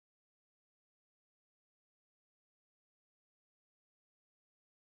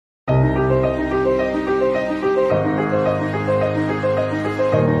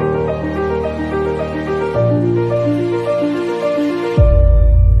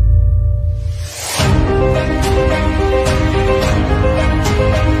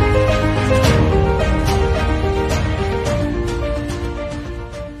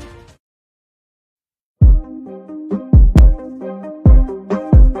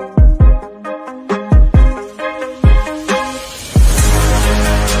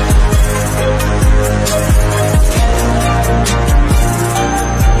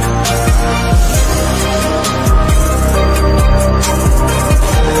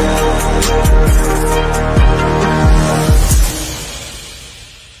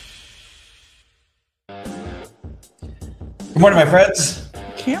Good morning, my friends.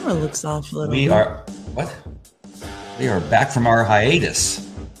 The camera looks off a little We bit. are back from our hiatus.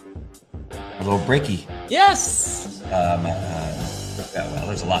 A little breaky. Yes. Well,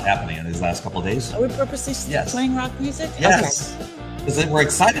 there's a lot happening in these last couple of days. Are we purposely playing rock music? Yes. Because we're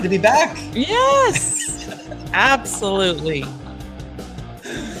excited to be back. Okay. Yes. Absolutely.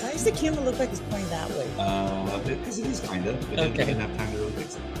 Why does the camera look like it's pointing that way? Because it is kind of. We Okay. didn't have time to really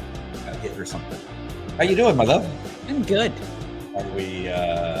fix it. Got hit or something. How you doing, my love? I'm good. Are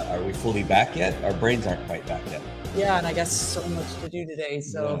we fully back yet? Our brains aren't quite back yet. Yeah, and I got so much to do today.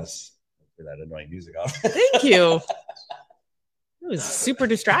 So Yes. For that annoying music off. thank you. It was super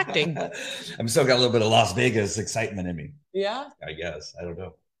distracting. I'm still got a little bit of Las Vegas excitement in me. Yeah. I guess. I don't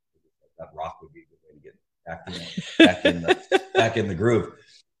know. That rock would be a good way to get back in the groove.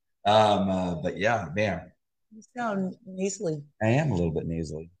 But yeah, man. You sound nasally. I am a little bit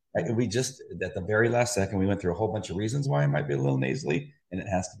nasally. We just at the very last second we went through a whole bunch of reasons why I might be a little nasally, and it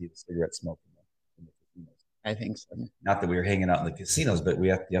has to be the cigarette smoke in the casinos. I think so. Not that we were hanging out in the casinos, but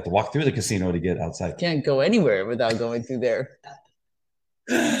you have to walk through the casino to get outside. Can't go anywhere without going through there.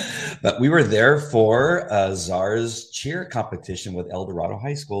 But we were there for Czar's cheer competition with El Dorado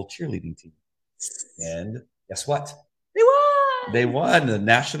High School cheerleading team. And guess what? They won. They won the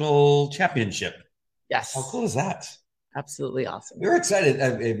national championship. Yes. How cool is that? Absolutely awesome. We were excited.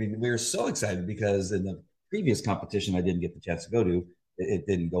 I mean, we were so excited because in the previous competition I didn't get the chance to go to, it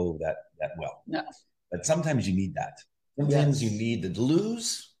didn't go that well. No. But sometimes you need that. Sometimes you need to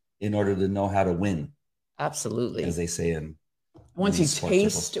lose in order to know how to win. Absolutely. As they say in once you sports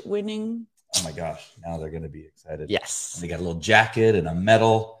taste circles. Winning. Oh my gosh. Now they're going to be excited. Yes. And they got a little jacket and a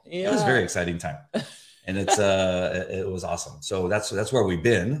medal. Yeah. It was a very exciting time. And it was awesome. So that's where we've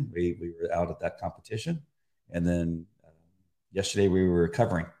been. We were out at that competition. And then yesterday we were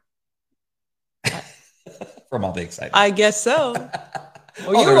recovering from all the excitement. I guess so.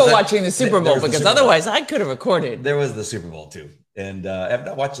 Well, you were watching the Super Bowl because otherwise I could have recorded. There was the Super Bowl too. And I've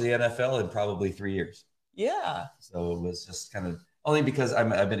not watched the NFL in probably 3 years. Yeah. So it was just kind of only because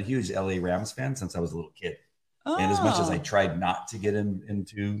I've been a huge LA Rams fan since I was a little kid. Oh. And as much as I tried not to get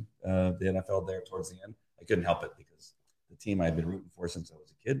into the NFL there towards the end, I couldn't help it because the team I'd been rooting for since I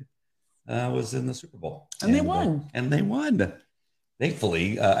was a kid was in the Super Bowl. And they won. And they won.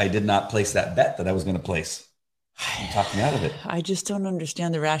 Thankfully, I did not place that bet that I was going to place. You talked me out of it. I just don't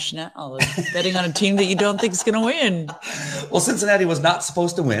understand the rationale of betting on a team that you don't think is going to win. Well, Cincinnati was not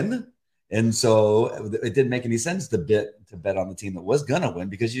supposed to win. And so it didn't make any sense to bet on the team that was going to win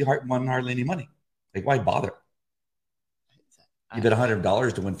because you won hardly any money. Like, why bother? You bet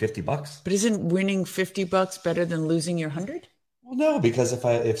 $100 to win $50. But isn't winning $50 better than losing your 100? Well, no, because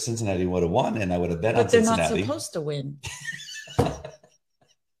if Cincinnati would have won and I would have bet on Cincinnati. But they're not supposed to win.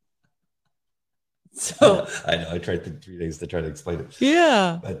 So I know I tried for 3 days to try to explain it.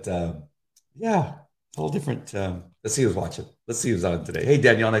 Yeah. But yeah, a whole different. Let's see who's watching. Let's see who's on today. Hey,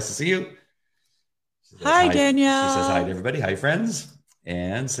 Danielle, nice to see you. Hi, Danielle. She says hi to everybody. Hi, friends.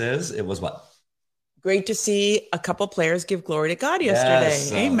 And says it was what? Great to see a couple players give glory to God yesterday.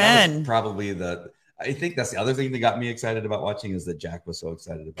 Yes, Amen. Probably I think that's the other thing that got me excited about watching is that Jack was so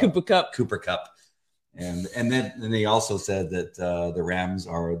excited about Cooper Kupp. And then they also said that the Rams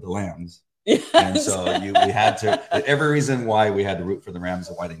are the Lambs. Yes. And so we had to, every reason why we had to root for the Rams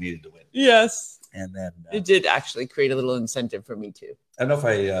and why they needed to win. Yes. And then it did actually create a little incentive for me too. I don't know if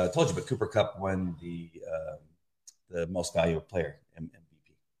I told you, but Cooper Kupp won the most valuable player,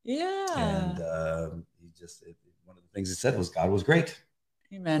 MVP. Yeah. And one of the things he said was God was great.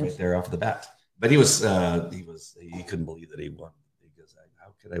 Amen. Right there off the bat. But he couldn't believe that he won. He goes,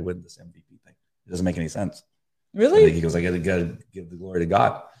 how could I win this MVP thing? It doesn't make any sense. Really? He goes, I got to give the glory to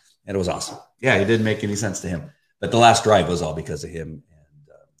God. And it was awesome. Yeah, it didn't make any sense to him. But the last drive was all because of him and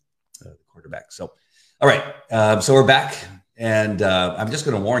the quarterback. So, all right. So we're back. And I'm just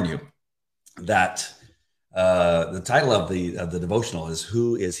going to warn you that the title of the devotional is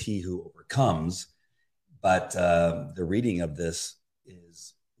Who is He Who Overcomes? But the reading of this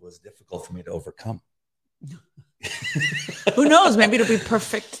was difficult for me to overcome. Who knows? Maybe it'll be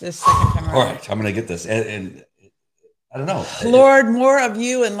perfect this second time around. All right. I'm going to get this. And I don't know. Lord, more of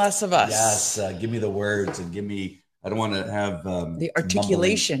you and less of us. Yes. Give me the words and I don't want to have the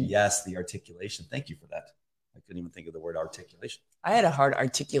articulation. Mumbling. Yes, the articulation. Thank you for that. I couldn't even think of the word articulation. I had a hard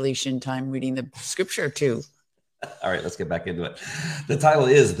articulation time reading the scripture too. All right, let's get back into it. The title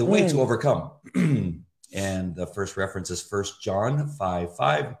is The Way to Overcome. And the first reference is 1 John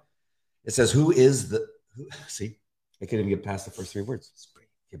 5:5. It says, see, I couldn't even get past the first 3 words.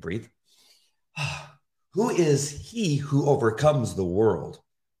 Breathe. Who is he who overcomes the world,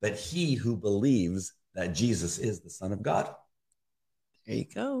 but he who believes that Jesus is the Son of God? There you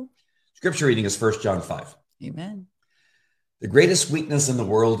go. Scripture reading is 1 John 5. Amen. The greatest weakness in the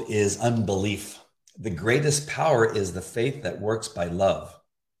world is unbelief. The greatest power is the faith that works by love.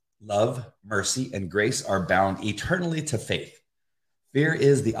 Love, mercy, and grace are bound eternally to faith. Fear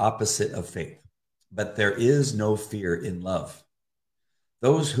is the opposite of faith, but there is no fear in love.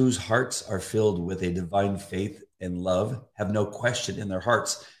 Those whose hearts are filled with a divine faith and love have no question in their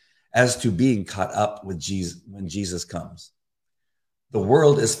hearts as to being caught up with Jesus when Jesus comes. The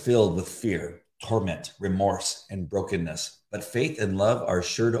world is filled with fear, torment, remorse, and brokenness, but faith and love are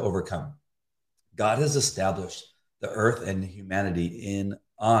sure to overcome. God has established the earth and humanity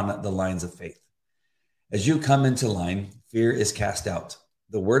on the lines of faith. As you come into line, fear is cast out.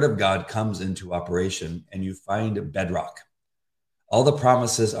 The word of God comes into operation, and you find bedrock. All the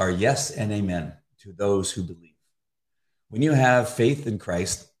promises are yes and amen to those who believe. When you have faith in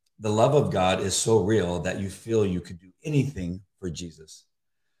Christ, the love of God is so real that you feel you could do anything for Jesus.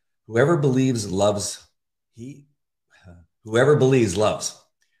 Whoever believes loves. Whoever believes loves.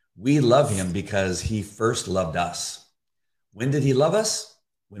 We love him because he first loved us. When did he love us?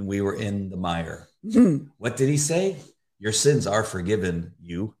 When we were in the mire. What did he say? Your sins are forgiven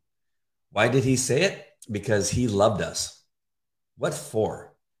you. Why did he say it? Because he loved us. What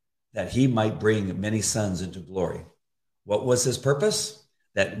for? That he might bring many sons into glory. What was his purpose?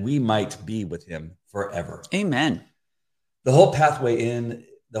 That we might be with him forever. Amen. The whole pathway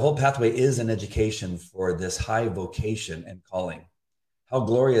is an education for this high vocation and calling. How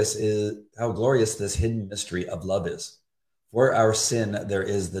glorious this hidden mystery of love is. For our sin, there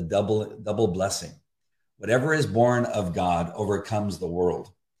is the double blessing. Whatever is born of God overcomes the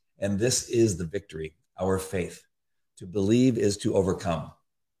world. And this is the victory, our faith. To believe is to overcome.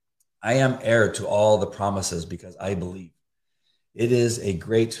 I am heir to all the promises because I believe. It is a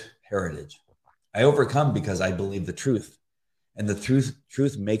great heritage. I overcome because I believe the truth. And the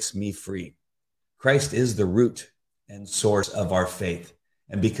truth makes me free. Christ is the root and source of our faith.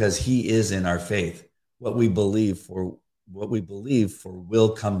 And because he is in our faith, what we believe for will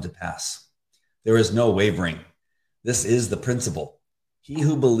come to pass. There is no wavering. This is the principle. He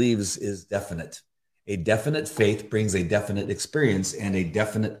who believes is definite. A definite faith brings a definite experience and a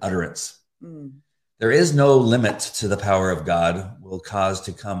definite utterance. There is no limit to the power of God will cause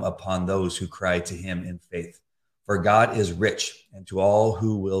to come upon those who cry to him in faith. For God is rich, and to all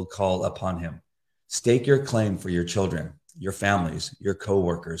who will call upon him. Stake your claim for your children, your families, your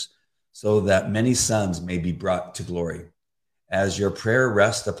co-workers, so that many sons may be brought to glory. As your prayer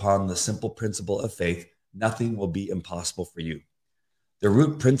rests upon the simple principle of faith, nothing will be impossible for you. The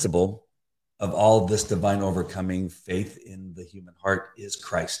root principle of all this divine overcoming faith in the human heart is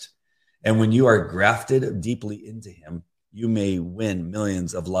Christ. And when you are grafted deeply into him, you may win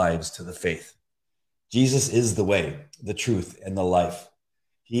millions of lives to the faith. Jesus is the way, the truth, and the life.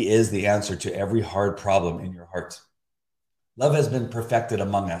 He is the answer to every hard problem in your heart. Love has been perfected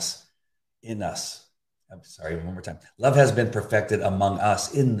among us, in us. I'm sorry, one more time. Love has been perfected among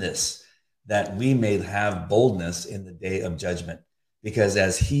us in this, that we may have boldness in the day of judgment. Because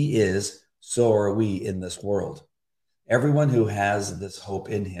as he is, so are we in this world. Everyone who has this hope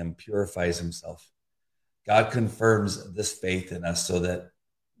in him purifies himself. God confirms this faith in us so that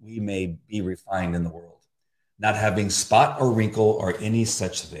we may be refined in the world, not having spot or wrinkle or any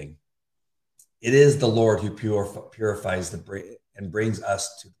such thing. It is the Lord who purifies and brings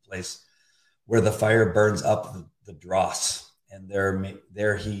us to the place where the fire burns up the dross, and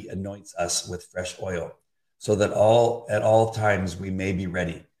there he anoints us with fresh oil, so that at all times we may be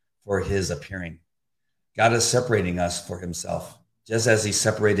ready for his appearing. God is separating us for himself, just as he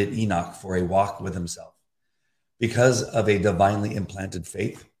separated Enoch for a walk with himself. Because of a divinely implanted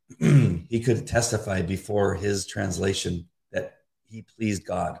faith, he could testify before his translation that he pleased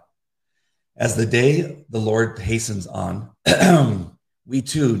God. As the day the Lord hastens on, we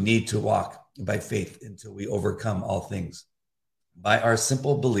too need to walk by faith until we overcome all things. By our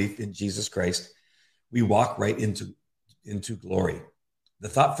simple belief in Jesus Christ, we walk right into glory. The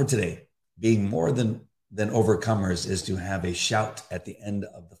thought for today, being more than overcomers, is to have a shout at the end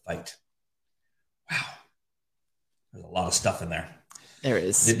of the fight. Wow. There's a lot of stuff in there. There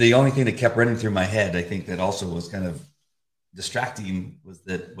is. The only thing that kept running through my head, I think that also was kind of distracting, was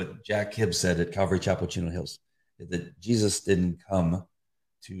that what Jack Hibbs said at Calvary Chapel, Chino Hills, that Jesus didn't come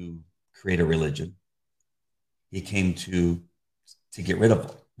to create a religion. He came to get rid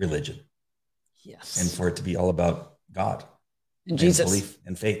of religion. Yes. And for it to be all about God. And Jesus. Belief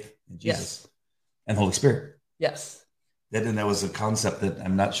and faith in Jesus. Yes. And Holy Spirit. Yes. That was a concept that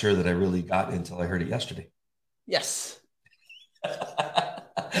I'm not sure that I really got until I heard it yesterday. Yes.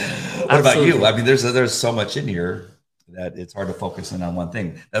 What about you? I mean, there's so much in here that it's hard to focus in on one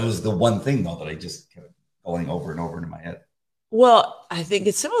thing. That was the one thing, though, that I just kept going over and over in my head. Well, I think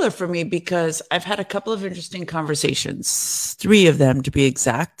it's similar for me because I've had a couple of interesting conversations, 3 of them to be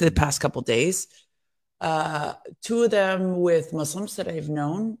exact, the past couple of days. 2 of them with Muslims that I've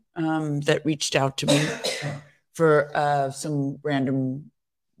known that reached out to me for some random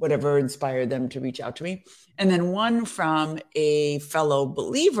whatever inspired them to reach out to me. And then one from a fellow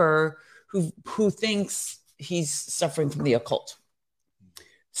believer who thinks he's suffering from the occult.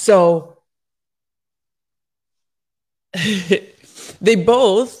 So they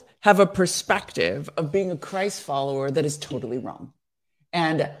both have a perspective of being a Christ follower that is totally wrong.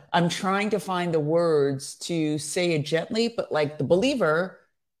 And I'm trying to find the words to say it gently, but like the believer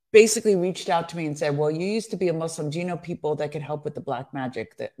basically reached out to me and said, well, you used to be a Muslim. Do you know people that could help with the black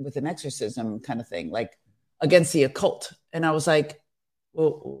magic, that with an exorcism kind of thing, like against the occult? And I was like,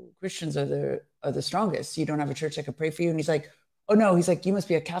 well, Christians are the strongest. You don't have a church that can pray for you. And he's like, oh no. He's like, you must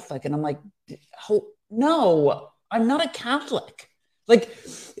be a Catholic. And I'm like, no, I'm not a Catholic. Like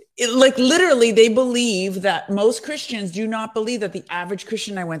literally, they believe that most Christians do not believe that the average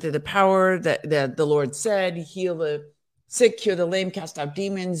Christian, I went through the power that the Lord said, heal the sick, cure the lame, cast out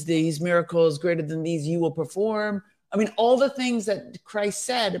demons, these miracles greater than these you will perform. I mean, all the things that Christ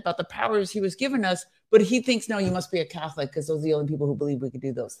said about the powers he was giving us, but he thinks, no, you must be a Catholic because those are the only people who believe we could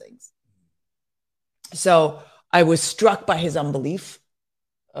do those things. So I was struck by his unbelief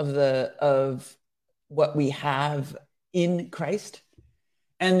of what we have in Christ.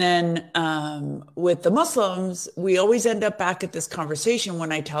 And then with the Muslims, we always end up back at this conversation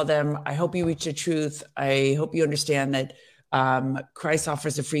when I tell them, I hope you reach the truth. I hope you understand that Christ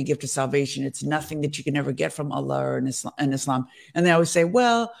offers a free gift of salvation. It's nothing that you can ever get from Allah or in Islam. And they always say,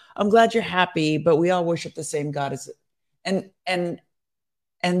 well, I'm glad you're happy, but we all worship the same God. And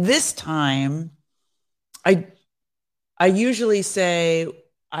this time, I usually say,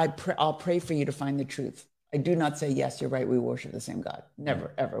 I'll pray for you to find the truth. I do not say, yes, you're right, we worship the same God.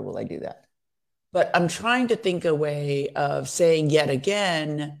 Never, ever will I do that. But I'm trying to think a way of saying yet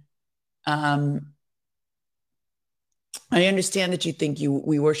again, I understand that you think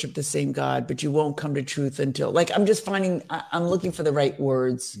we worship the same God, but you won't come to truth until, like, I'm just I'm looking for the right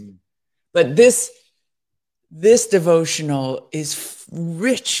words. But this devotional is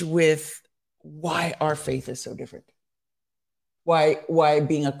rich with why our faith is so different. Why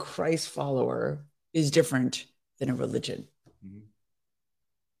being a Christ follower is different than a religion. I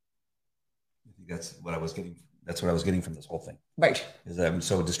think that's what I was getting from this whole thing. Right. Is that I'm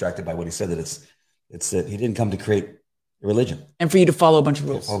so distracted by what he said that it's that he didn't come to create a religion. And for you to follow a bunch of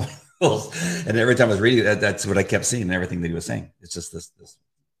rules. And every time I was reading it, that's what I kept seeing in everything that he was saying. It's just this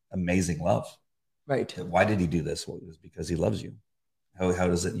amazing love. Right. Why did he do this? Well, it was because he loves you. How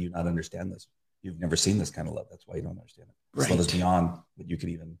does it you not understand this? You've never seen this kind of love. That's why you don't understand it. This love is beyond what you could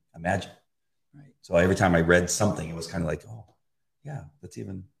even imagine. Right. So every time I read something, it was kind of like, oh, yeah, that's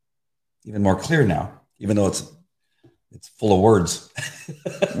even more clear now, even though it's full of words.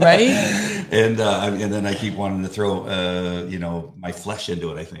 Right. And then I keep wanting to throw, my flesh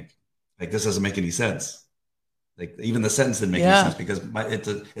into it. I think like this doesn't make any sense. Like even the sentence didn't make any sense because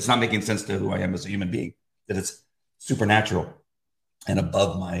it's not making sense to who I am as a human being, that it's supernatural and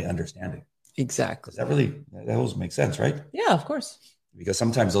above my understanding. Exactly. That always makes sense, right? Yeah, of course. Because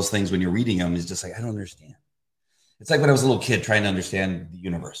sometimes those things, when you're reading them, is just like, I don't understand. It's like when I was a little kid trying to understand the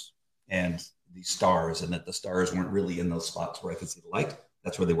universe and the stars, and that the stars weren't really in those spots where I could see the light.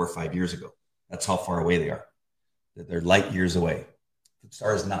 That's where they were 5 years ago. That's how far away they are. That they're light years away. The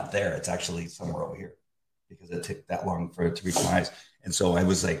star is not there. It's actually somewhere over here because it took that long for it to reach my eyes. And so I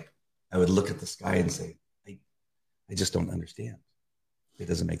was like, I would look at the sky and say, I just don't understand. It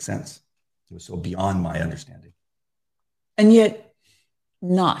doesn't make sense. It was so beyond my understanding. And yet,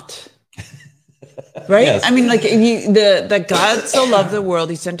 not right. Yes. I mean, like the God so loved the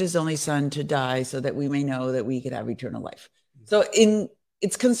world, he sent his only son to die so that we may know that we could have eternal life. So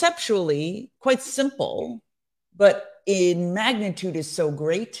it's conceptually quite simple, but in magnitude is so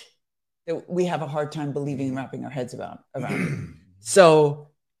great that we have a hard time believing and wrapping our heads around it. So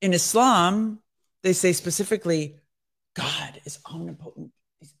in Islam, they say specifically, God is omnipotent,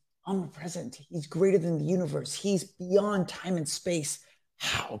 he's omnipresent, he's greater than the universe, he's beyond time and space.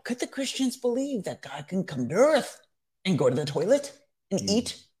 How could the Christians believe that God can come to earth and go to the toilet and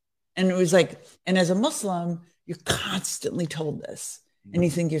eat? And it was like, and as a Muslim, you're constantly told this. And you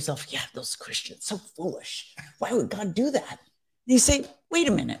think to yourself, yeah, those Christians, so foolish. Why would God do that? And you say, wait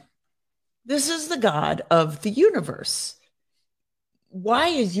a minute. This is the God of the universe. Why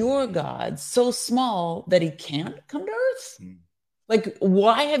is your God so small that he can't come to earth? Like,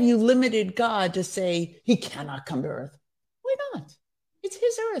 why have you limited God to say he cannot come to earth?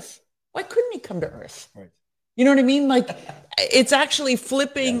 It's his earth. Why couldn't he come to earth? Right. You know what I mean? Like, it's actually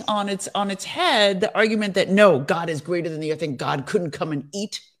flipping Yes. on its head the argument that no, God is greater than the earth and God couldn't come and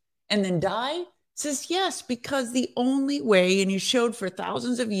eat and then die. It says yes, because the only way, and you showed for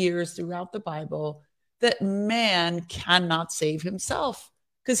thousands of years throughout the Bible, that man cannot save himself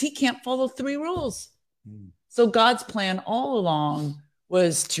because he can't follow 3 rules. So God's plan all along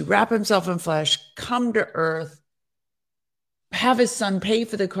was to wrap himself in flesh, come to earth, have his son pay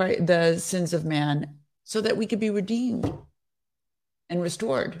for the sins of man so that we could be redeemed and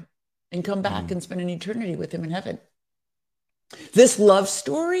restored and come back and spend an eternity with him in heaven. This love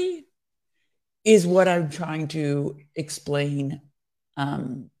story is what I'm trying to explain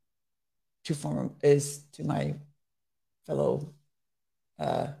to my fellow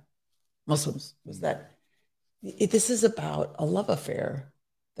Muslims, was that this is about a love affair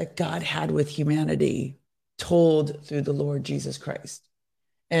that God had with humanity, told through the Lord Jesus Christ.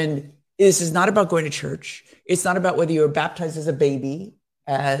 And this is not about going to church. It's not about whether you were baptized as a baby,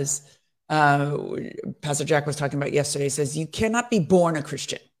 as Pastor Jack was talking about yesterday. He says you cannot be born a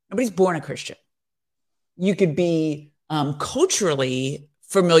Christian. Nobody's born a Christian. You could be culturally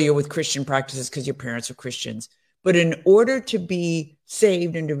familiar with Christian practices because your parents are Christians. But in order to be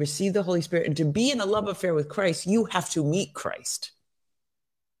saved and to receive the Holy Spirit and to be in a love affair with Christ, you have to meet Christ.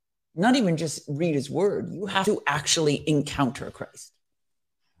 Not even just read his word. You have to actually encounter Christ.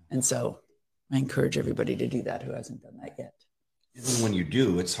 And so I encourage everybody to do that who hasn't done that yet. Even when you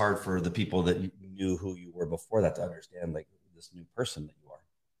do, it's hard for the people that knew who you were before that to understand, like, this new person that you are.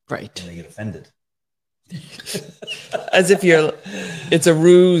 Right. And they get offended. As if it's a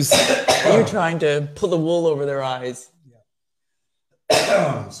ruse. You're trying to pull the wool over their eyes.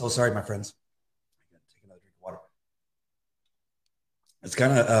 Yeah. So sorry, my friends. I gotta take another drink of water. It's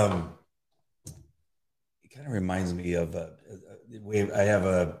kind of, it kind of reminds me of, I have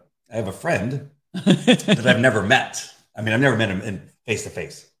a friend that I've never met. I mean, I've never met him in face to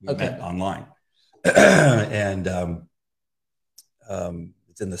face. We met online. And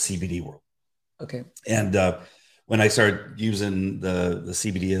it's in the CBD world. Okay. And when I started using the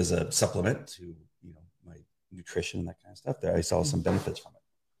CBD as a supplement to, my nutrition and that kind of stuff, there I saw some benefits from it.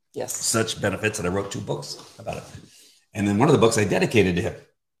 Yes. Such benefits that I wrote 2 books about it. And then one of the books I dedicated to him.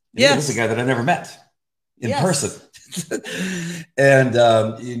 Yes. This is a guy that I never met in person. And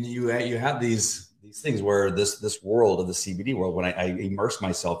you have these things where this world of the CBD world, when I immersed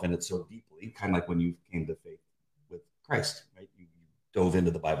myself in it so deeply, kind of like when you came to faith with Christ, right? You dove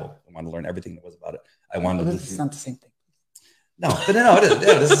into the Bible. I wanted to learn everything that was about it. I wanted to. It's not the same thing. No, but no, it is.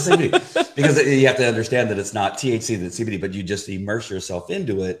 Yeah, this is the CBD. Because you have to understand that it's not THC, that's CBD, but you just immerse yourself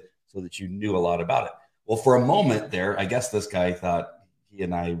into it so that you knew a lot about it. Well, for a moment there, I guess this guy thought he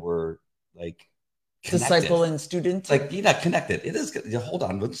and I were like connected. Disciple and student. Like, you're not connected. It is. Hold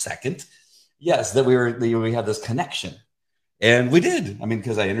on 1 second. Yes, that we had this connection, and we did. I mean,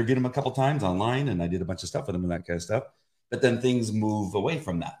 because I interviewed him a couple times online, and I did a bunch of stuff with him and that kind of stuff. But then things move away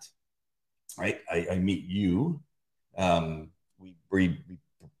from that, right? I meet you. We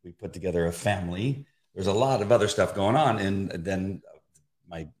put together a family. There's a lot of other stuff going on, and then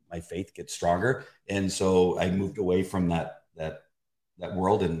my faith gets stronger, and so I moved away from that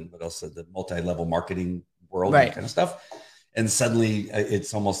world, and what else? The multi-level marketing world, right, and kind of stuff. And suddenly,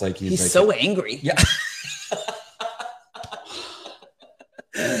 it's almost like he's like, so angry. Yeah.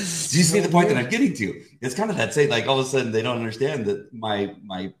 Do you see the point that I'm getting to? It's kind of that saying, like, all of a sudden they don't understand that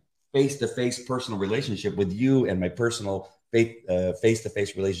my face-to-face personal relationship with you and my personal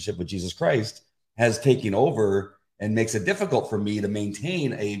face-to-face relationship with Jesus Christ has taken over and makes it difficult for me to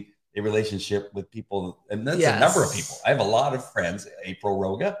maintain a relationship with people. And that's a number of people. I have a lot of friends. April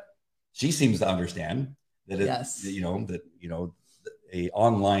Roga, she seems to understand that a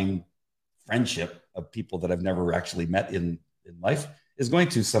online friendship of people that I've never actually met in life is going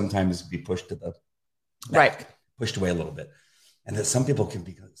to sometimes be pushed to the back, pushed away a little bit, and that some people can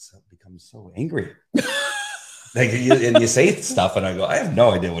become so angry. Like, you say stuff, and I go, I have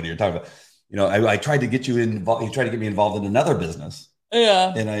no idea what you're talking about. I tried to get you involved. You tried to get me involved in another business,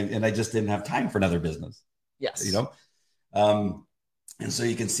 and I just didn't have time for another business. Yes, and so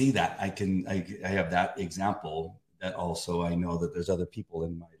you can see that I have that example. That also I know that there's other people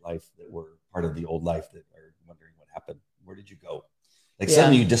in my life that were part of the old life that are wondering what happened. Where did you go? Like,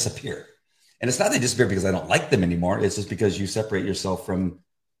 suddenly you disappear. And it's not they disappear because I don't like them anymore. It's just because you separate yourself from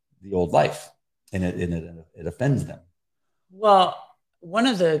the old life, and it offends them. Well, one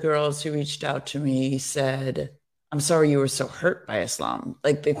of the girls who reached out to me said, I'm sorry you were so hurt by Islam.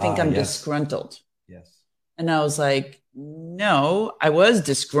 Like, they think I'm disgruntled. Yes. And I was like, no, I was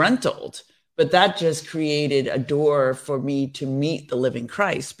disgruntled, But that just created a door for me to meet the living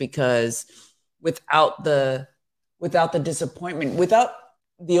Christ, because without the disappointment, without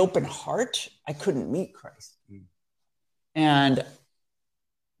the open heart, I couldn't meet Christ.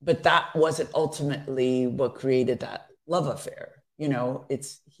 But that wasn't ultimately what created that love affair.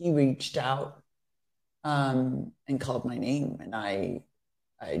 He reached out and called my name, and I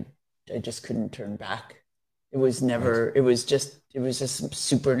just couldn't turn back. It was never, it was just a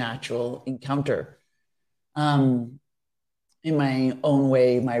supernatural encounter. In my own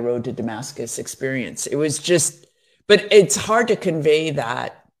way, my road to Damascus experience. It was just, but it's hard to convey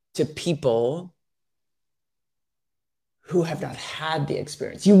that to people who have not had the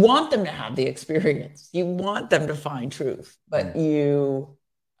experience. You want them to have the experience. You want them to find truth, but you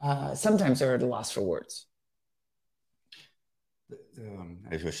sometimes are at a loss for words.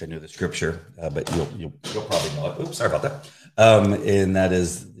 I wish I knew the scripture, but you'll probably know it. Oops, sorry about that. And that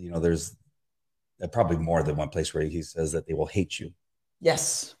is, there's probably more than one place where he says that they will hate you.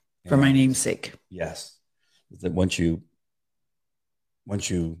 Yes, for my name's sake. Yes, that once you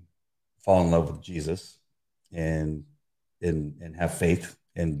fall in love with Jesus and have faith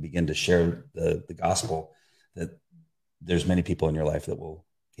and begin to share the gospel, that there's many people in your life that will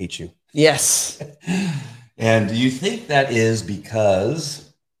hate you. Yes. And do you think that is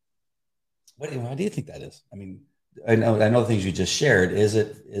because, why do you think that is? I mean, I know the things you just shared. Is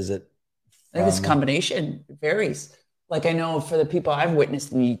it? I think it's a combination. It varies. Like, I know for the people I've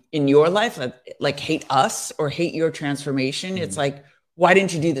witnessed in your life, like hate us or hate your transformation. Mm-hmm. It's like, why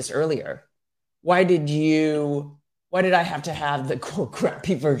didn't you do this earlier? Why did I have to have the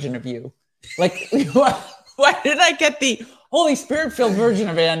crappy version of you? Like, why did I get the Holy Spirit filled version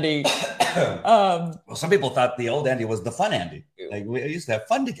of Andy? Well, some people thought the old Andy was the fun Andy. Like, we used to have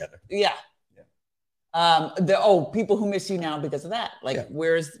fun together. Yeah. People who miss you now because of that. Like,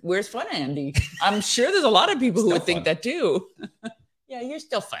 where's fun Andy? I'm sure there's a lot of people who would think that too. Yeah, you're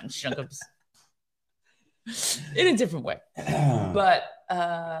still fun, Shunkums. In a different way. But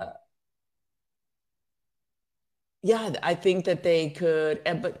I think that they could,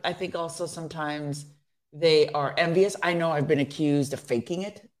 but I think also sometimes they are envious. I know I've been accused of faking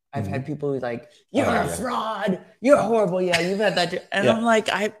it. I've had people who like, you're a fraud, you're horrible. Yeah, you've had that. And I'm like,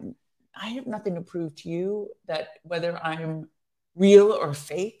 I have nothing to prove to you that whether I'm real or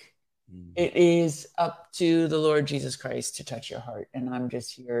fake, it is up to the Lord Jesus Christ to touch your heart. And I'm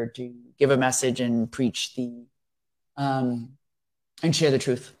just here to give a message and preach and share the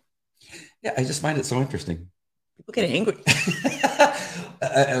truth. Yeah, I just find it so interesting. People get angry.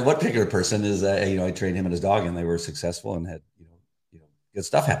 One particular person is, I trained him and his dog, and they were successful and had, good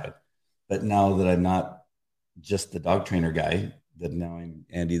stuff happen. But now that I'm not just the dog trainer guy, that now I'm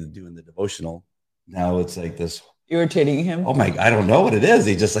Andy doing the devotional. Now it's like this irritating him. Oh my! I don't know what it is.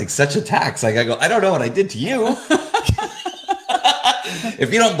 He just like such attacks. Like I go, I don't know what I did to you.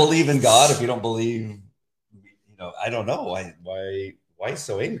 If you don't believe in God, if you don't believe, I don't know why he's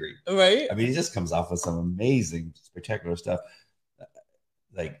so angry. Right. I mean, he just comes off with some amazing, spectacular stuff.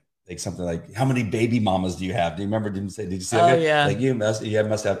 Like something like, how many baby mamas do you have? Do you remember? Did you see? Yeah. Like you must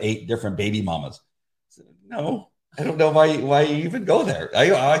have 8 different baby mamas. So, no, I don't know why you even go there.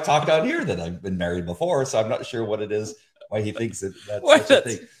 I talked out here that I've been married before, so I'm not sure what it is, why he thinks that's such a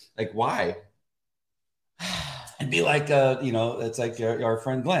thing. Like, why? It'd be like, it's like our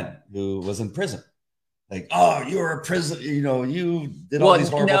friend Glenn, who was in prison. Like, oh, you were a prison, you did all these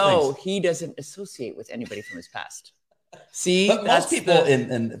horrible things. No, he doesn't associate with anybody from his past. See, but most people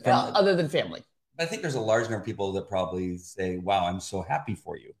other than family. I think there's a large number of people that probably say, wow, I'm so happy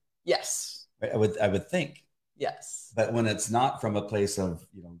for you. Yes. I would think. Yes. But when it's not from a place of,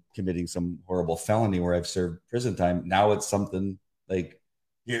 committing some horrible felony where I've served prison time, now it's something like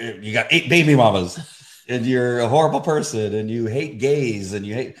you got 8 baby mamas and you're a horrible person and you hate gays and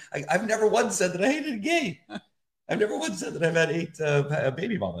you hate, I've never once said that I hated a gay. I've never once said that I've had 8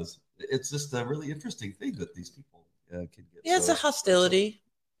 baby mamas. It's just a really interesting thing that these people can get. Yeah, it's a hostility.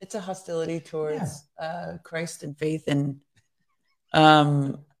 It's a hostility towards Christ and faith. And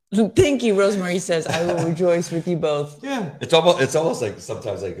thank you, Rosemary says, I will rejoice with you both. Yeah, it's almost like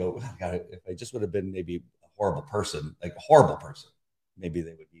sometimes I go, oh, God, if I just would have been maybe a horrible person, maybe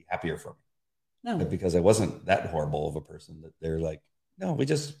they would be happier for me. No, but because I wasn't that horrible of a person, that they're like, no, we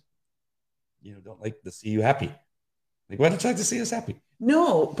just, don't like to see you happy. Like, why don't you like to see us happy?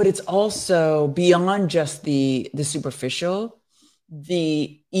 No, but it's also beyond just the superficial,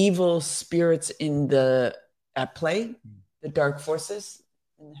 the evil spirits at play, the dark forces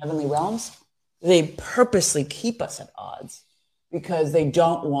in the heavenly realms. They purposely keep us at odds because they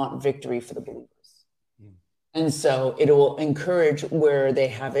don't want victory for the believers. And so it will encourage where they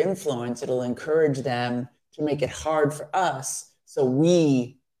have influence, it'll encourage them to make it hard for us so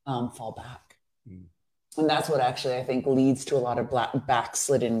we fall back. Mm. And that's what actually I think leads to a lot of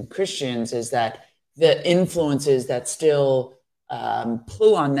backslidden Christians, is that the influences that still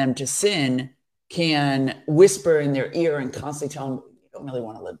pull on them to sin can whisper in their ear and constantly tell them, you don't really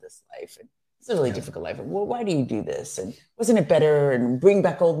want to live this life. And it's a really difficult life. Well, why do you do this? And wasn't it better? And bring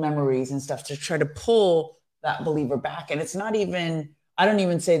back old memories and stuff to try to pull that believer back. And it's not even, I don't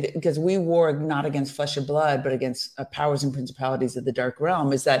even say that, because we war not against flesh and blood, but against powers and principalities of the dark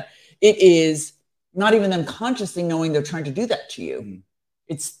realm, is that it is not even them consciously knowing they're trying to do that to you.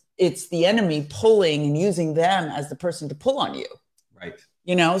 Mm-hmm. It's the enemy pulling and using them as the person to pull on you. Right.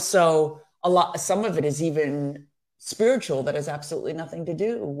 You know, so some of it is even spiritual that has absolutely nothing to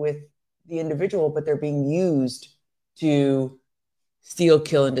do with the individual, but they're being used to steal,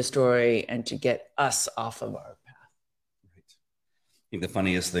 kill, and destroy, and to get us off of our path. Right. I think the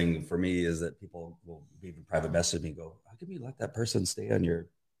funniest thing for me is that people will even private message me and go, how can you let that person stay on your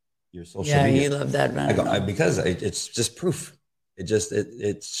social media? Yeah, you love that, man. I go, because it's just proof. It just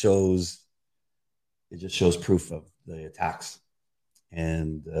shows proof of the attacks.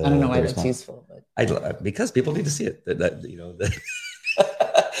 And I don't know why that's useful, but because people need to see it.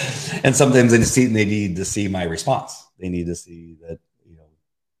 And sometimes they need to see my response. They need to see that,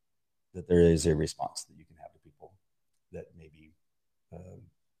 that there is a response that you can have to people that maybe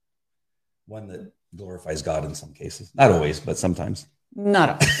one that glorifies God in some cases. Not always, but sometimes. Not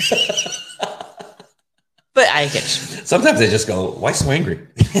always. But I get you. Sometimes they just go, why so angry?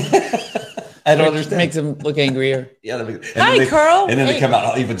 I don't understand. Makes them look angrier. Yeah. Hi, Carl. And then they come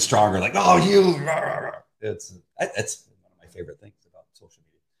out even stronger, like, oh, you. It's one of my favorite things about social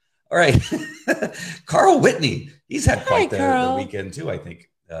media. All right. Carl Whitney. He's had quite the weekend, too, I think.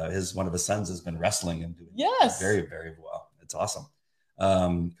 One of his sons has been wrestling and doing very, very well. It's awesome.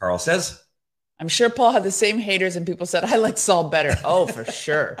 Carl says, I'm sure Paul had the same haters and people said, I like Saul better. Oh, for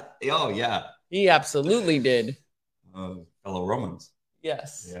sure. Oh, yeah. He absolutely did. Fellow Romans.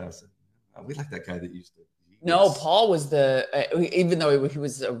 Yes. Yes. We like that guy that used to. No, Paul was even though he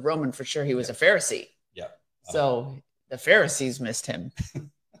was a Roman for sure, he was a Pharisee. Yeah. So the Pharisees missed him.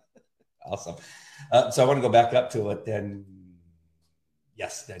 Awesome. So I want to go back up to it then.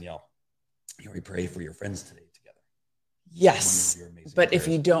 Yes, Danielle. You already pray for your friends today together. Yes. But prayers.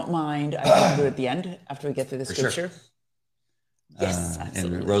 If you don't mind, I can do it at the end after we get through the scripture. Sure. Yes.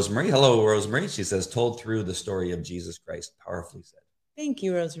 And Rosemary. Hello, Rosemary. She says, told through the story of Jesus Christ. Powerfully said. Thank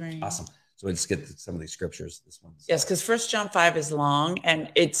you, Rosemary. Awesome. So let's get some of these scriptures. This one. Yes, because 1 John 5 is long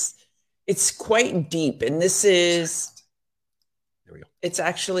and it's quite deep. And this is, there we go. It's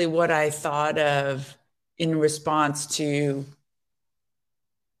actually what I thought of in response to,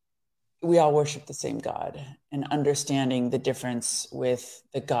 we all worship the same God, and understanding the difference with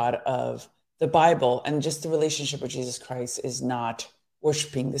the God of the Bible and just the relationship with Jesus Christ is not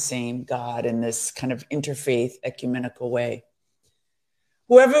worshiping the same God in this kind of interfaith ecumenical way.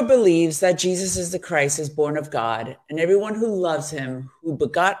 Whoever believes that Jesus is the Christ is born of God, and everyone who loves him, who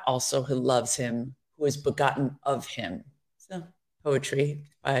begot also who loves him, who is begotten of him. So, poetry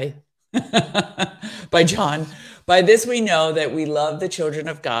by, by John. By this we know that we love the children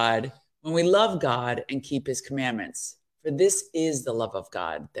of God, when we love God and keep his commandments. For this is the love of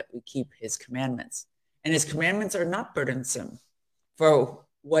God, that we keep his commandments. And his commandments are not burdensome. For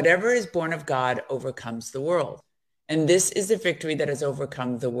whatever is born of God overcomes the world. And this is the victory that has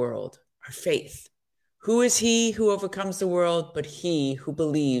overcome the world, our faith. Who is he who overcomes the world but he who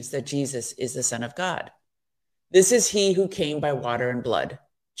believes that Jesus is the Son of God? This is he who came by water and blood,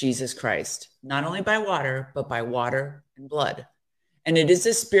 Jesus Christ, not only by water, but by water and blood. And it is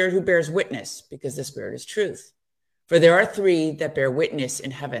the Spirit who bears witness, because the Spirit is truth. For there are three that bear witness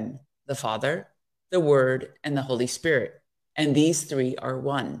in heaven, the Father, the Word, and the Holy Spirit. And these three are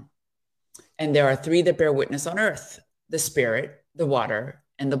one. And there are three that bear witness on earth, the Spirit, the water,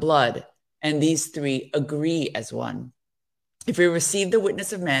 and the blood. And these three agree as one. If we receive the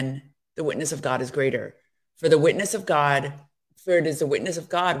witness of men, the witness of God is greater. For it is the witness of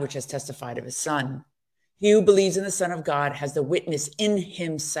God which has testified of his Son. He who believes in the Son of God has the witness in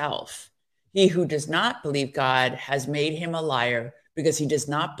himself. He who does not believe God has made him a liar, because he does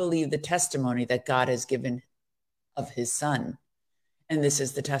not believe the testimony that God has given of his Son. And this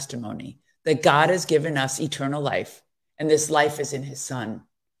is the testimony, that God has given us eternal life, and this life is in his Son.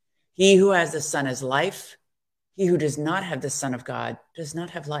 He who has the Son has life. He who does not have the Son of God does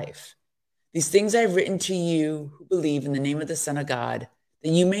not have life. These things I have written to you who believe in the name of the Son of God, that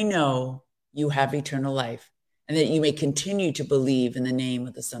you may know you have eternal life, and that you may continue to believe in the name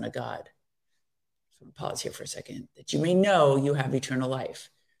of the Son of God. So I'm pause here for a second, that you may know you have eternal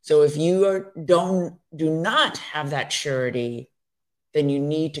life. So if you do not have that surety, then you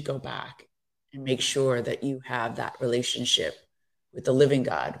need to go back and make sure that you have that relationship with the living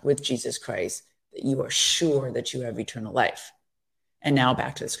God, with Jesus Christ, that you are sure that you have eternal life. And now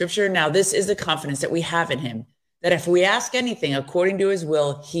back to the scripture. Now, this is the confidence that we have in him, that if we ask anything according to his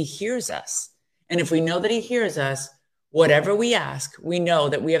will, he hears us. And if we know that he hears us, whatever we ask, we know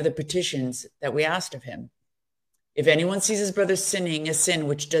that we have the petitions that we asked of him. If anyone sees his brother sinning a sin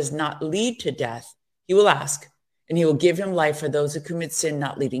which does not lead to death, he will ask, and he will give him life for those who commit sin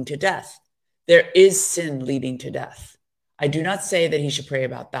not leading to death. There is sin leading to death. I do not say that he should pray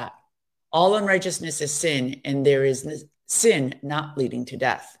about that. All unrighteousness is sin, and there is sin not leading to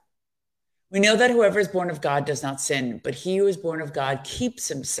death. We know that whoever is born of God does not sin, but he who is born of God keeps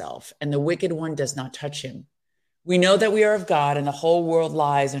himself, and the wicked one does not touch him. We know that we are of God, and the whole world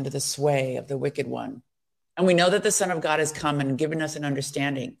lies under the sway of the wicked one. And we know that the Son of God has come and given us an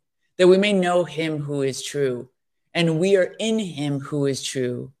understanding, that we may know him who is true. And we are in him who is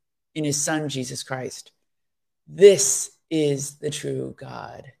true, in his Son, Jesus Christ. This is the true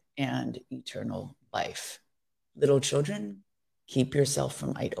God and eternal life. Little children, keep yourself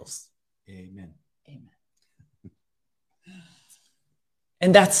from idols. Amen. Amen.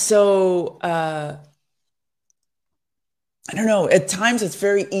 And that's so, I don't know, at times it's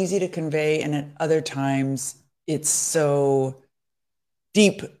very easy to convey, and at other times it's so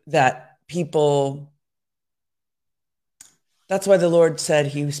deep that people, that's why the Lord said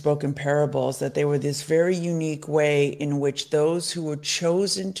he spoke in parables, that they were this very unique way in which those who were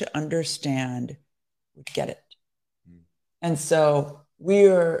chosen to understand would get it. And so we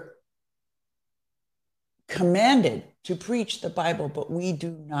are commanded to preach the Bible, but we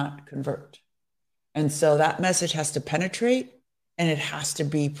do not convert. And so that message has to penetrate, and it has to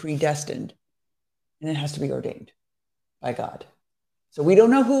be predestined, and it has to be ordained by God. So we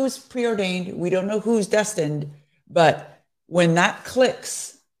don't know who's preordained. We don't know who's destined, but when that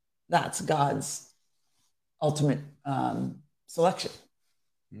clicks, that's God's ultimate election.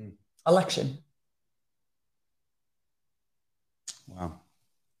 Wow.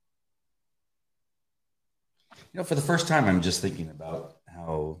 You know, for the first time, I'm just thinking about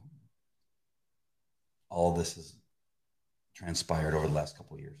how all this has transpired over the last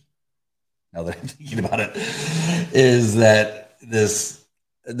couple of years. Now that I'm thinking about it, is that this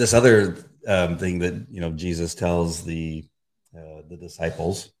other thing that, you know, Jesus tells the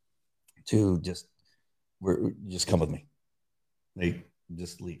disciples to just come with me. They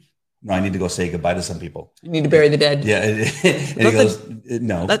just leave. No, I need to go say goodbye to some people. I need to bury the dead. Yeah. And he goes,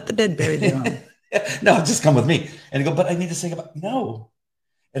 no. Let the dead bury their own. No, just come with me. And he goes, but I need to say goodbye. No.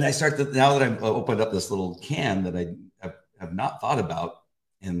 And I start to, now that I've opened up this little can that I have not thought about,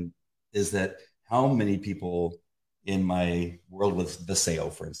 and is that how many people in my world with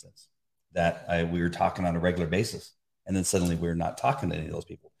Viseo, for instance, that we were talking on a regular basis, and then suddenly we're not talking to any of those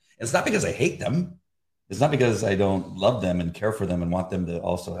people. And it's not because I hate them. It's not because I don't love them and care for them and want them to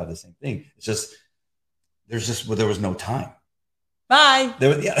also have the same thing. It's just, there was no time. Bye.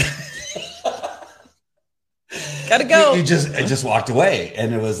 Yeah. Gotta go. I just walked away,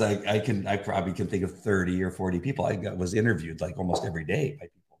 and it was like, I probably can think of 30 or 40 people. I was interviewed like almost every day by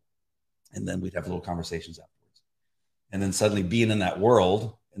people, and then we'd have little conversations afterwards, and then suddenly being in that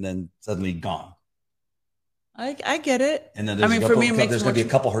world, and then suddenly gone. I get it. And then for me, there's going to be a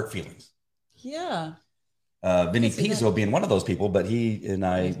couple hurt feelings. Yeah. Vinny Pizzo being one of those people, but he and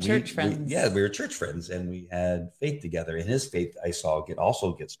I, church friends. We were church friends, and we had faith together. And his faith I saw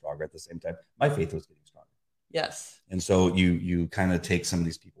also get stronger at the same time. My faith was getting stronger. Yes. And so you kind of take some of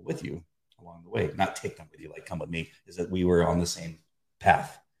these people with you along the way, not take them with you, like come with me, is that we were on the same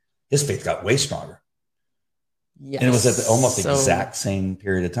path. His faith got way stronger. Yes. And it was at almost the exact same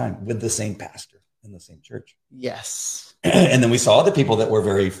period of time with the same pastor in the same church. Yes. And then we saw other people that were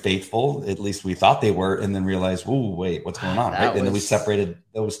very faithful, at least we thought they were, and then realized, whoa, wait, what's going on? Right. And then we separated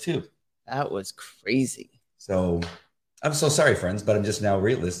those two. That was crazy. So I'm so sorry, friends, but I'm just now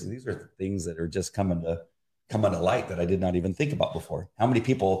realizing these are things that are just coming to light that I did not even think about before. How many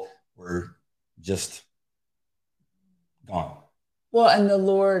people were just gone? Well, and the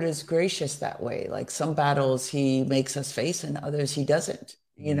Lord is gracious that way. Like some battles he makes us face, and others he doesn't.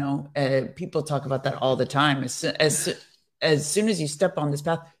 You know, people talk about that all the time. As soon as you step on this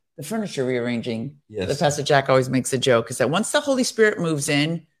path, the furniture rearranging, yes. The Pastor Jack always makes a joke, is that once the Holy Spirit moves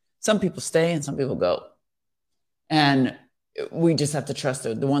in, some people stay and some people go. And we just have to trust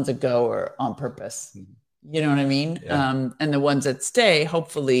the ones that go are on purpose. Mm-hmm. You know what I mean? Yeah. And the ones that stay,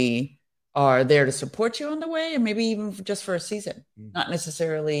 hopefully, are there to support you on the way, and maybe even just for a season, not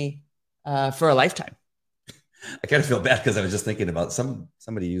necessarily for a lifetime. I kind of feel bad because I was just thinking about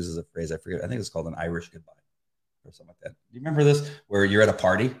somebody uses a phrase, I forget, I think it's called an Irish goodbye or something like that. Do you remember this? Where you're at a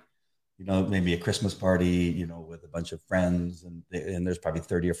party, maybe a Christmas party, with a bunch of friends, and there's probably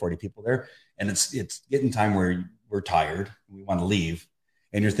 30 or 40 people there, and it's getting time where we're tired, we want to leave,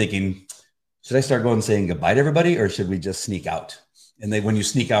 and you're thinking, should I start going and saying goodbye to everybody, or should we just sneak out? And when you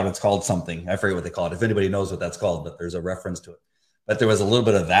sneak out, it's called something. I forget what they call it. If anybody knows what that's called, but there's a reference to it. But there was a little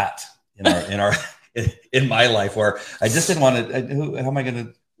bit of that in my life where I just didn't want to. How am I going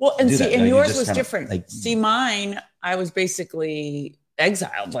to? Well, and see, and yours was different. See, mine, I was basically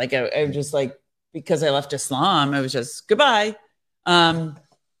exiled. Like I was just like, because I left Islam, I was just goodbye.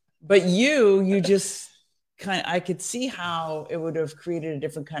 But you just I could see how it would have created a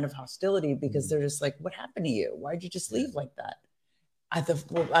different kind of hostility, because they're just like, what happened to you? Why'd you just leave like that? I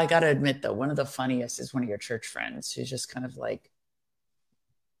got to admit, though, one of the funniest is one of your church friends who's just kind of like,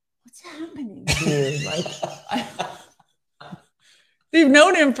 what's happening here? They've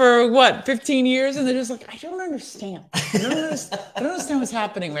known him for 15 years, and they're just like, I don't understand. I don't understand what's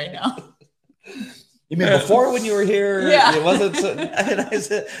happening right now. You mean before, when you were here? Yeah. It wasn't. I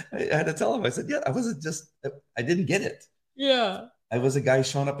had to tell him. I said, yeah, I didn't get it. Yeah. I was a guy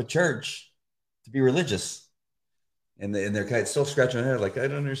showing up at church to be religious. And they're kind of still scratching their head, like, I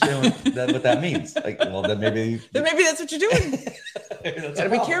don't understand what that means. Like, well, then maybe that's what you're doing.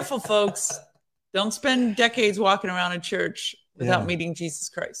 Gotta be careful, folks. Don't spend decades walking around a church without meeting Jesus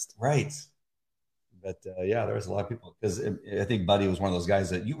Christ. Right. But there was a lot of people, because I think Buddy was one of those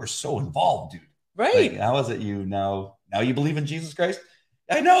guys that you were so involved, dude. Right. Like, how is it you now you believe in Jesus Christ?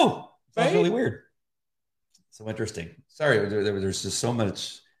 I know. Sounds really weird. So interesting. Sorry, there's just so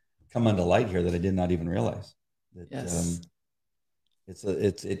much come into light here that I did not even realize. That, yes.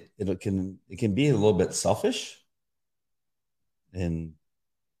 It can be a little bit selfish in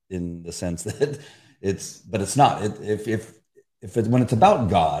the sense that but it's not. When it's about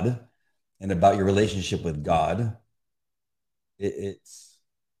God and about your relationship with God,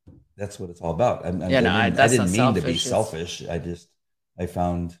 that's what it's all about. I didn't mean to be selfish. I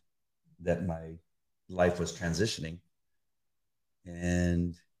found that my life was transitioning,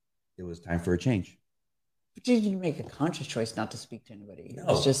 and it was time for a change. But you didn't make a conscious choice not to speak to anybody. No. It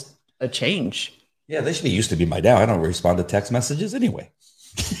was just a change. Yeah, they should be used to be my dad. I don't respond to text messages anyway.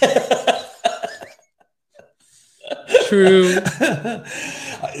 True.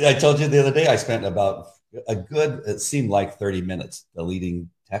 I told you the other day I spent about it seemed like 30 minutes deleting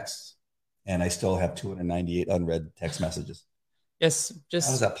texts, and I still have 298 unread text messages. Yes. Just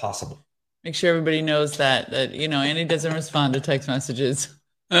how is that possible? Make sure everybody knows that Annie doesn't respond to text messages.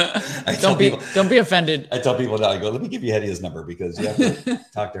 Don't be offended. I tell people now, I go, let me give you Hedia's number, because you have to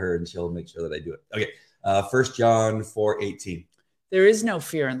talk to her and she'll make sure that I do it. Okay. 1 John 4:18. There is no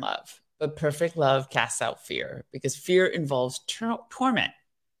fear in love, but perfect love casts out fear, because fear involves torment.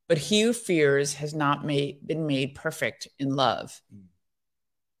 But he who fears has not been made perfect in love.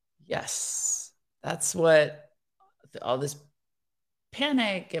 Yes. That's what all this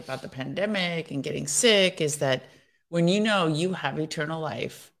panic about the pandemic and getting sick is, that when you have eternal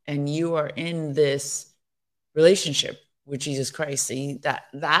life and you are in this relationship with Jesus Christ,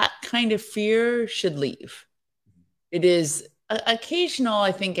 that kind of fear should leave. It is occasional,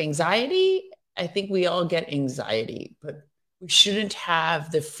 I think, anxiety. I think we all get anxiety, but we shouldn't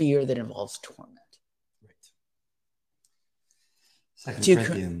have the fear that involves torment. Right. 2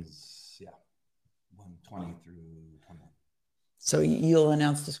 Corinthians, 1:20 through 21. So you'll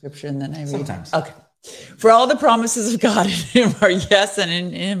announce the scripture and then I read? Sometimes. Okay. For all the promises of God in him are yes, and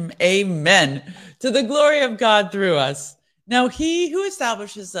in him, amen, to the glory of God through us. Now he who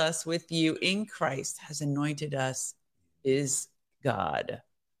establishes us with you in Christ has anointed us is God.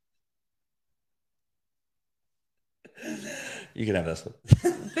 You can have this one.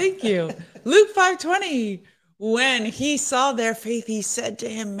 Thank you. Luke 5:20. When he saw their faith, he said to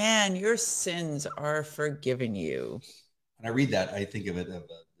him, man, your sins are forgiven you. When I read that, I think of it of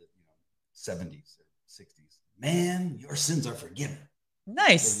the 70s or 60s. Man, your sins are forgiven.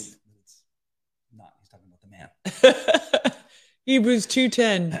 Nice. It's not. He's talking about the man. Hebrews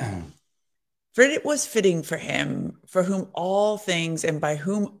 2:10. For it was fitting for him, for whom all things and by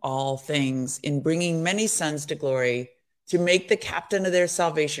whom all things, in bringing many sons to glory, to make the captain of their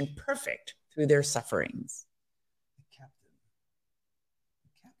salvation perfect through their sufferings.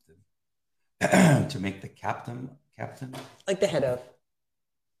 Captain. To make the captain. Like the head of.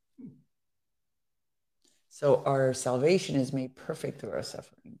 So our salvation is made perfect through our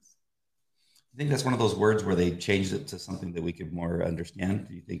sufferings. I think that's one of those words where they changed it to something that we could more understand.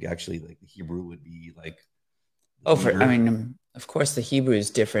 Do you think actually like the Hebrew would be like? Of course, the Hebrew is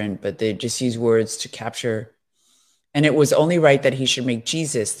different, but they just use words to capture. And it was only right that he should make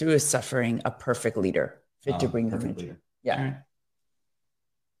Jesus, through his suffering, a perfect leader, fit to bring them into. Yeah. All right.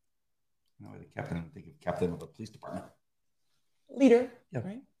 No, the captain, think of captain of the police department. Leader. Yeah.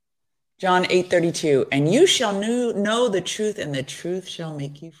 Right. John 8:32, and you shall know the truth, and the truth shall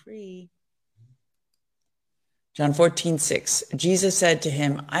make you free. John 14:6, Jesus said to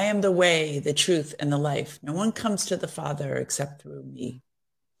him, I am the way, the truth, and the life. No one comes to the Father except through me.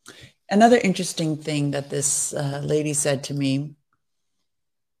 Another interesting thing that this lady said to me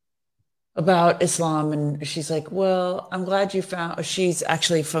about Islam, and she's like, well, I'm glad you found, she's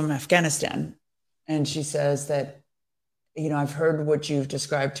actually from Afghanistan. And she says that, I've heard what you've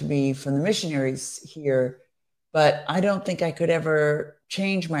described to me from the missionaries here, but I don't think I could ever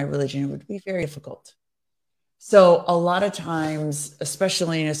change my religion. It would be very difficult. So a lot of times,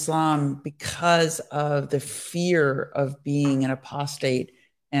 especially in Islam, because of the fear of being an apostate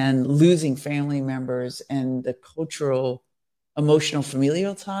and losing family members and the cultural, emotional,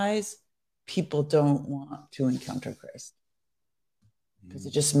 familial ties, people don't want to encounter Christ because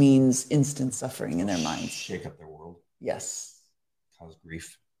it just means instant suffering in their minds. Shake up their world. Yes. Cause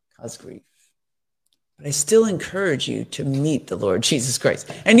grief. But I still encourage you to meet the Lord Jesus Christ.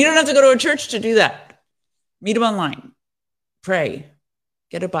 And you don't have to go to a church to do that. Meet him online. Pray.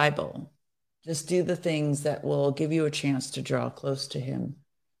 Get a Bible. Just do the things that will give you a chance to draw close to him.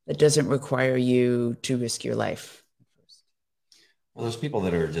 That doesn't require you to risk your life. Well, there's people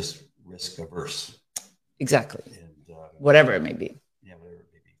that are just risk averse. Exactly. And, whatever it may be. Yeah, whatever it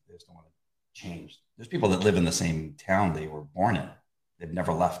may be. They just don't want to change. There's people that live in the same town they were born in. They've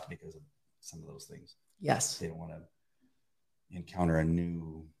never left because of some of those things. Yes. They don't want to encounter a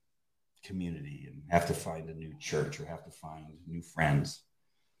new community and have to find a new church or have to find new friends.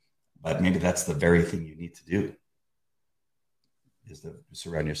 But maybe that's the very thing you need to do, is to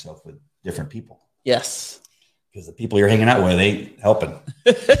surround yourself with different people. Yes. Because the people you're hanging out with ain't helping.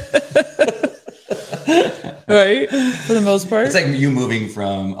 Right? For the most part. It's like you moving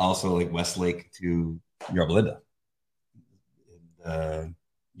from also like Westlake to Yorba Linda.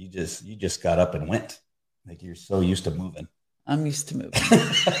 You just got up and went. Like you're so used to moving. I'm used to moving.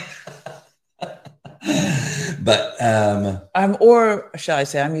 But or shall I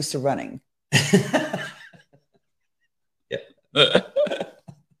say, I'm used to running. Yeah.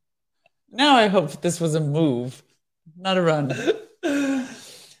 Now I hope this was a move, not a run.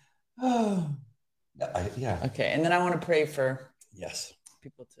 Yeah. Okay, and then I want to pray for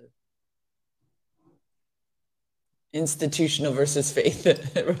people to institutional versus faith.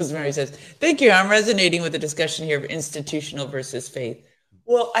 Rosemary says, thank you. I'm resonating with the discussion here of institutional versus faith.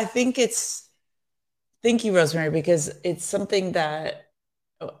 Well, I think thank you, Rosemary, because it's something that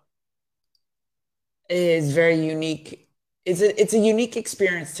is very unique. It's a unique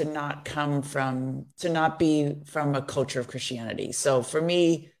experience to not be from a culture of Christianity. So for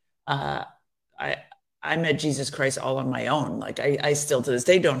me, I met Jesus Christ all on my own. Like I still to this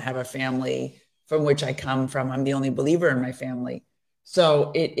day don't have a family from which I come from. I'm the only believer in my family.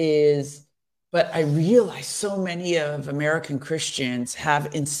 So it is, but I realize so many of American Christians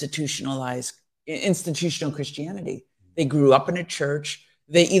have institutional Christianity. They grew up in a church.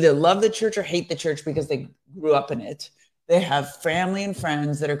 They either love the church or hate the church because they grew up in it. They have family and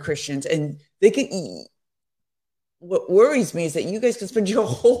friends that are Christians, and they can. What worries me is that you guys can spend your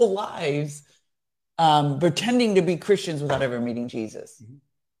whole lives pretending to be Christians without ever meeting Jesus. Mm-hmm.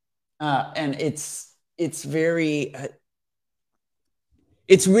 And it's very,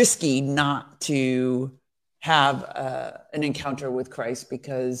 it's risky not to have an encounter with Christ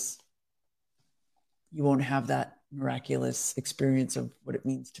because you won't have that miraculous experience of what it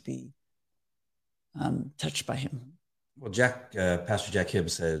means to be touched by him. Well, Pastor Jack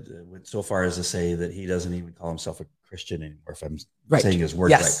Hibbs said, went so far as to say that he doesn't even call himself a Christian anymore, if I'm saying his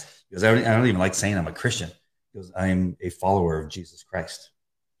words right. Because I don't even like saying I'm a Christian, because I'm a follower of Jesus Christ.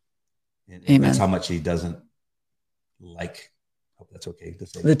 And that's how much he doesn't like, hope that's okay to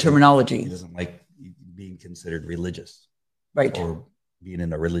say. The terminology. He doesn't like being considered religious. Right. Or being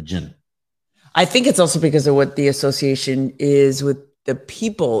in a religion. I think it's also because of what the association is with the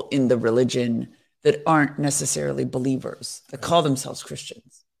people in the religion that aren't necessarily believers, that call themselves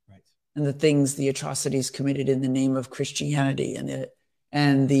Christians. Right. And the atrocities committed in the name of Christianity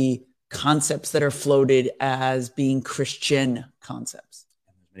and the concepts that are floated as being Christian concepts.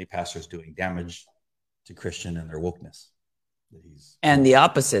 And there's many pastors doing damage to Christian and their wokeness. And the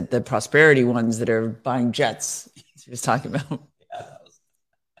opposite, the prosperity ones that are buying jets, he was talking about,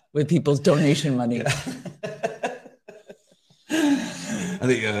 with people's donation money. I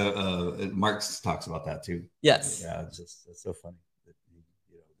think Marx talks about that too. Yes. Yeah, it's so funny.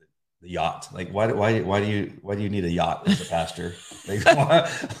 The yacht. Like, why do you need a yacht as a pastor? Like,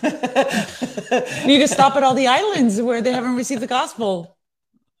 you need to stop at all the islands where they haven't received the gospel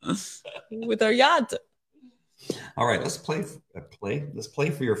with our yacht. All right, let's play. Let's play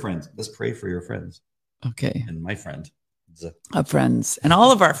for your friends. Let's pray for your friends. Okay. And my friend. Our friends and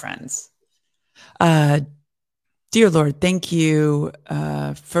all of our friends. Dear Lord, thank you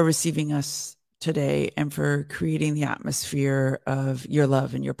for receiving us today and for creating the atmosphere of your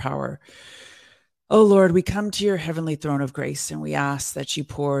love and your power. Oh Lord, we come to your heavenly throne of grace and we ask that you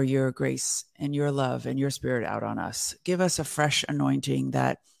pour your grace and your love and your spirit out on us. Give us a fresh anointing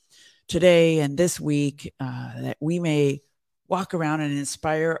that today and this week that we may walk around and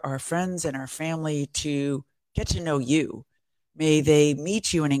inspire our friends and our family to get to know you. May they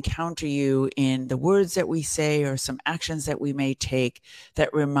meet you and encounter you in the words that we say or some actions that we may take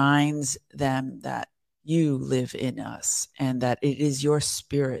that reminds them that you live in us and that it is your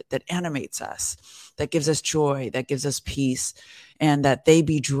spirit that animates us, that gives us joy, that gives us peace, and that they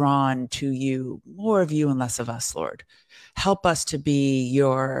be drawn to you, more of you and less of us, Lord. Help us to be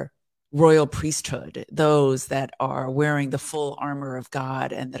your royal priesthood, those that are wearing the full armor of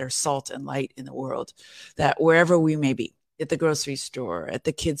God and that are salt and light in the world, that wherever we may be, at the grocery store, at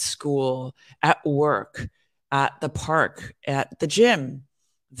the kids' school, at work, at the park, at the gym,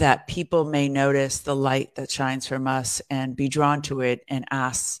 that people may notice the light that shines from us and be drawn to it and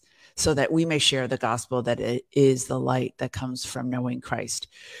ask so that we may share the gospel that it is the light that comes from knowing Christ.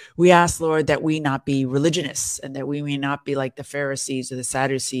 We ask, Lord, that we not be religionists and that we may not be like the Pharisees or the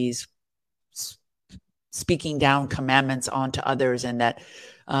Sadducees, speaking down commandments onto others, and that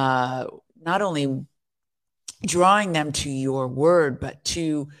not only drawing them to your word, but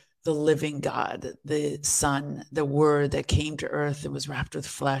to the living God, the Son, the Word that came to earth and was wrapped with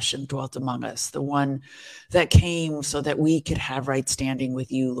flesh and dwelt among us, the one that came so that we could have right standing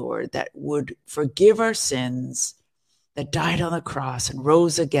with you, Lord, that would forgive our sins, that died on the cross and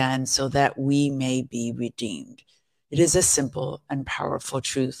rose again so that we may be redeemed. It is a simple and powerful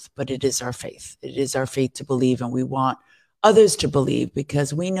truth, but it is our faith. It is our faith to believe, and we want others to believe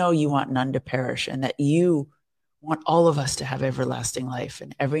because we know you want none to perish and that you want all of us to have everlasting life,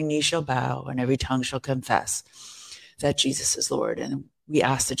 and every knee shall bow and every tongue shall confess that Jesus is Lord. And we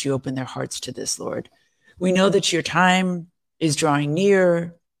ask that you open their hearts to this, Lord. We know that your time is drawing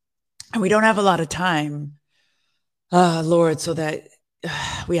near and we don't have a lot of time, Lord, so that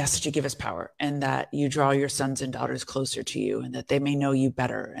we ask that you give us power and that you draw your sons and daughters closer to you and that they may know you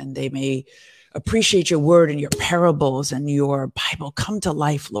better and they may appreciate your word and your parables and your Bible come to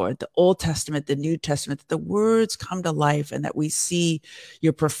life, Lord, the Old Testament, the New Testament, that the words come to life and that we see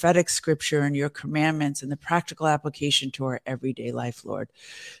your prophetic scripture and your commandments and the practical application to our everyday life, Lord.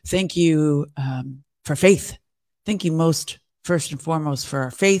 Thank you for faith. Thank you first and foremost for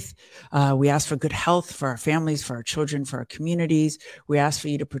our faith. We ask for good health for our families, for our children, for our communities. We ask for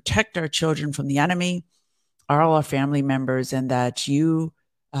you to protect our children from the enemy, all our family members, and that you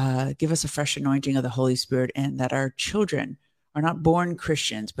give us a fresh anointing of the Holy Spirit and that our children are not born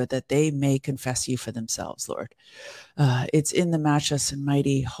Christians, but that they may confess you for themselves, Lord. It's in the matchless and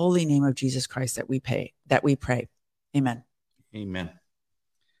mighty holy name of Jesus Christ that we pray. Amen. Amen.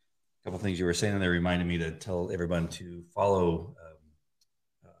 A couple of things you were saying, and they reminded me to tell everyone to follow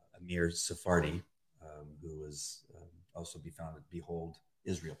Amir Sephardi, who was also be found at Behold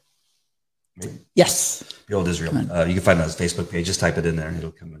Israel. Right? Yes. Behold Israel. You can find it on his Facebook page. Just type it in there and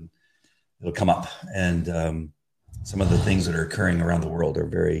it'll come up. And some of the things that are occurring around the world are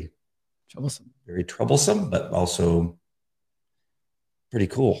very troublesome, but also pretty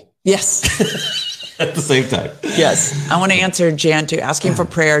cool. Yes. At the same time. Yes. I want to answer Jan too, asking for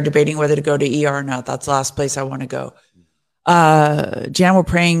prayer, debating whether to go to ER or not. That's the last place I want to go. Jan, we're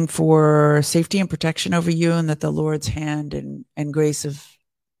praying for safety and protection over you and that the Lord's hand and grace of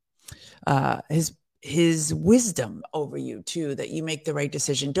his wisdom over you too, that you make the right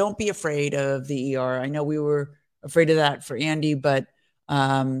decision. Don't be afraid of the ER. I know we were afraid of that for Andy, but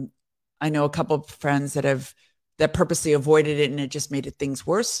I know a couple of friends that purposely avoided it and it just made things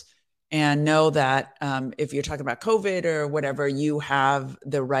worse. And know that if you're talking about COVID or whatever, you have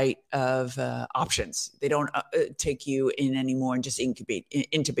the right of options. They don't take you in anymore and just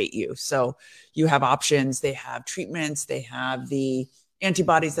intubate you. So you have options. They have treatments. They have the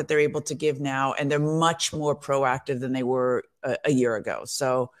antibodies that they're able to give now, and they're much more proactive than they were a year ago.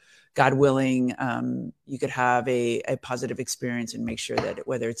 So God willing, you could have a positive experience and make sure that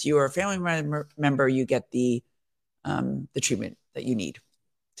whether it's you or a family member, you get the treatment that you need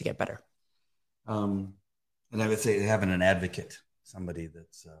to get better. And I would say having an advocate. somebody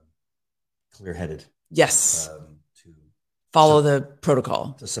that's clear-headed. Yes. To follow the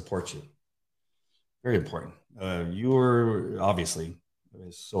protocol to support you. Very important. You were obviously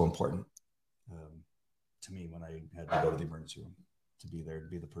so important to me when I had to go to the emergency room, to be there, to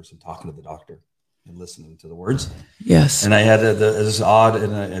be the person talking to the doctor and listening to the words. Yes. And I had this odd,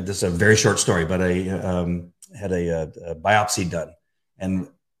 and this is a very short story, but I had a biopsy done, and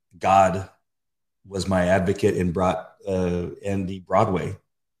God was my advocate and brought Andy Broadway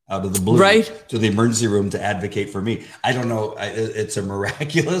out of the blue to the emergency room to advocate for me. I don't know. It's a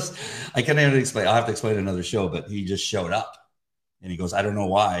miraculous. I can't even explain. I'll have to explain another show, but he just showed up and he goes, I don't know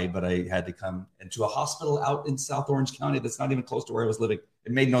why, but I had to come into a hospital out in South Orange County. That's not even close to where I was living.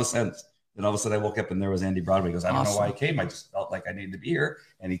 It made no sense. And all of a sudden I woke up and there was Andy Broadway. He goes, I don't know why I came. I just felt like I needed to be here.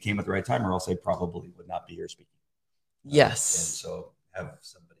 And he came at the right time, or else I probably would not be here speaking. Yes. And so have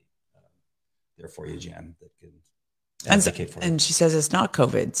somebody there for you, Jan, that can advocate for you. And she says it's not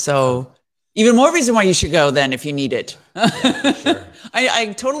COVID. So even more reason why you should go then if you need it. Yeah, sure.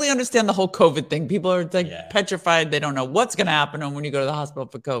 I totally understand the whole COVID thing. People are petrified. They don't know what's going to happen when you go to the hospital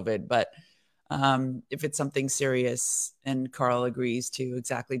for COVID. But if it's something serious, and Carl agrees to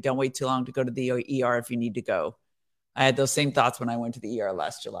exactly, don't wait too long to go to the ER if you need to go. I had those same thoughts when I went to the ER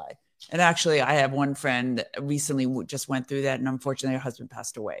last July. And actually, I have one friend that recently just went through that. And unfortunately, her husband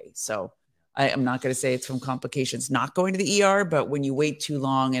passed away. So I am not going to say it's from complications not going to the ER, but when you wait too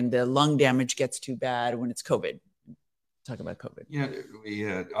long and the lung damage gets too bad when it's COVID. Talk about COVID. Yeah, we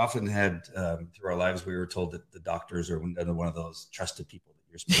often had through our lives, we were told that the doctors are one of those trusted people that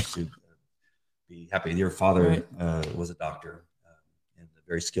you're supposed to be happy. Your father was a doctor and a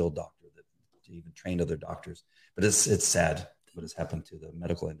very skilled doctor that even trained other doctors. But it's sad what has happened to the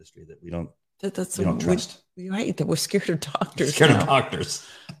medical industry that we don't trust. Right, that we're scared of doctors. Of doctors.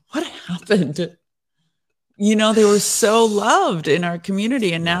 What happened? You know, they were so loved in our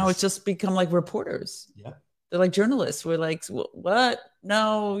community, and now it's just become like reporters. Yeah. They're like journalists. We're like, what?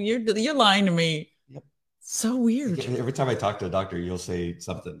 No, you're lying to me. Yep. So weird. Every time I talk to a doctor, you'll say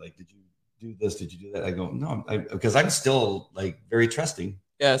something like, did you do this? Did you do that? I go, no, because I'm still like very trusting.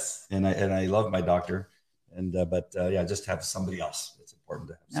 Yes. And I love my doctor. And, but just have somebody else. It's important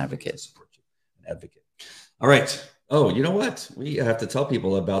to have somebody advocate. To support you. An advocate. All right. Oh, you know what? We have to tell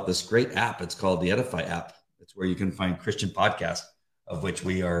people about this great app. It's called the Edify app. It's where you can find Christian podcasts, of which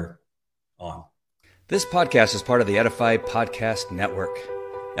we are on. This podcast is part of the Edify Podcast Network.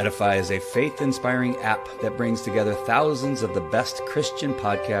 Edify is a faith-inspiring app that brings together thousands of the best Christian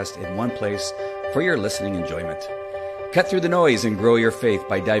podcasts in one place for your listening enjoyment. Cut through the noise and grow your faith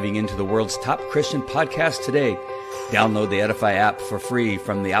by diving into the world's top Christian podcasts today. Download the Edify app for free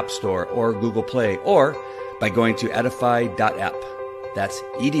from the App Store or Google Play, or by going to edify.app. That's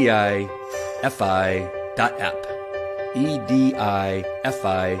EDIFI.app. EDIFI.app.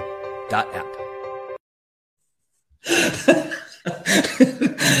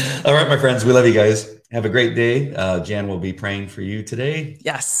 All right, my friends, we love you guys. Have a great day. Jan will be praying for you today.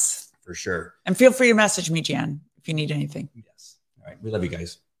 Yes. For sure. And feel free to message me, Jan, if you need anything. Yes. All right. We love you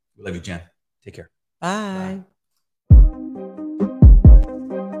guys. We love you, Jan. Take care. Bye.